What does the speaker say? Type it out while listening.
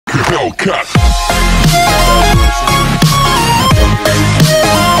Hellcat.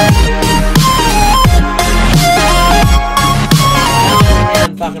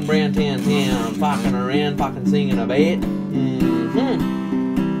 Fucking brown town, fucking around, fucking singing a bit.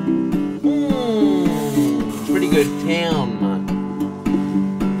 It's a pretty good town,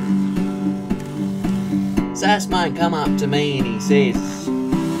 mate. Sass mate come up to me and he says,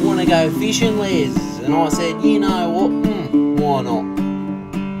 "Wanna go fishing, Les?" And I said, "You know what? Why not?"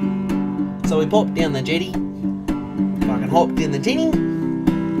 So we popped down the jetty, fucking hopped in the tinny,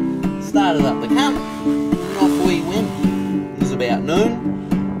 started up the camp, and off we went. It was about noon.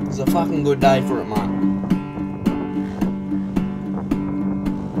 It was a fucking good day for it, mate.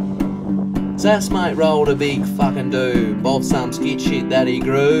 Sass mate rolled a big fucking do, both some skit shit that he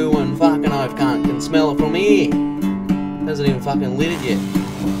grew, and fucking oaf cunt can smell it from here. Hasn't even fucking lit it yet.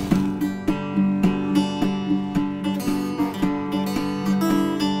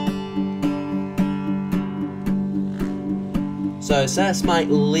 So Sass mate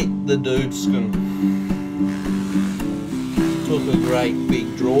lit the dudeskin. Took a great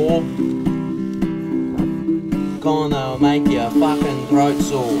big draw. Kinda make your fucking throat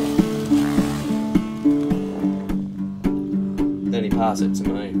sore. Then he passed it to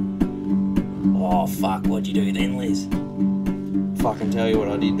me. Oh fuck, what'd you do then, Les? Fucking tell you what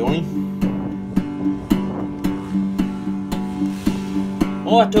I did, Donnie.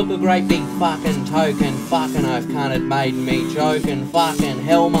 I took a great big fucking token, fucking oaf cunt had made me choke, and fucking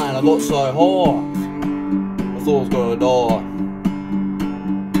hell mate, I got so high I thought I was gonna die.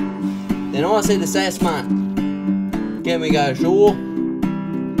 Then I said to Sass mate, "Can we go shore?"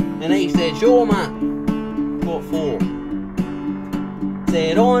 And he said, "Sure mate." "What for?"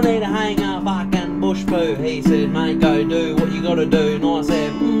 Said, "I need to hang a fucking bush poo." He said, "Mate, go do what you gotta do." And I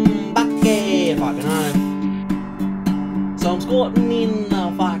said, "Buck yeah, fucking oaf." So I'm squatting in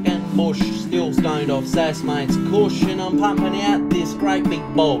the fucking bush, still stoned off Sass mate's cush, and I'm pumping out this great big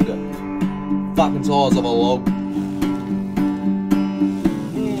bog, fucking size of a log.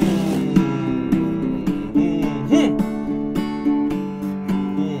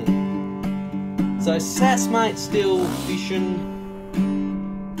 So Sass mate's still fishing,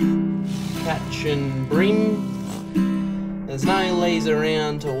 catching brim. There's no lees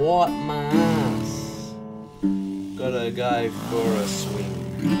around to wipe my ass. Gotta go for a swim.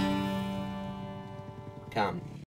 Come.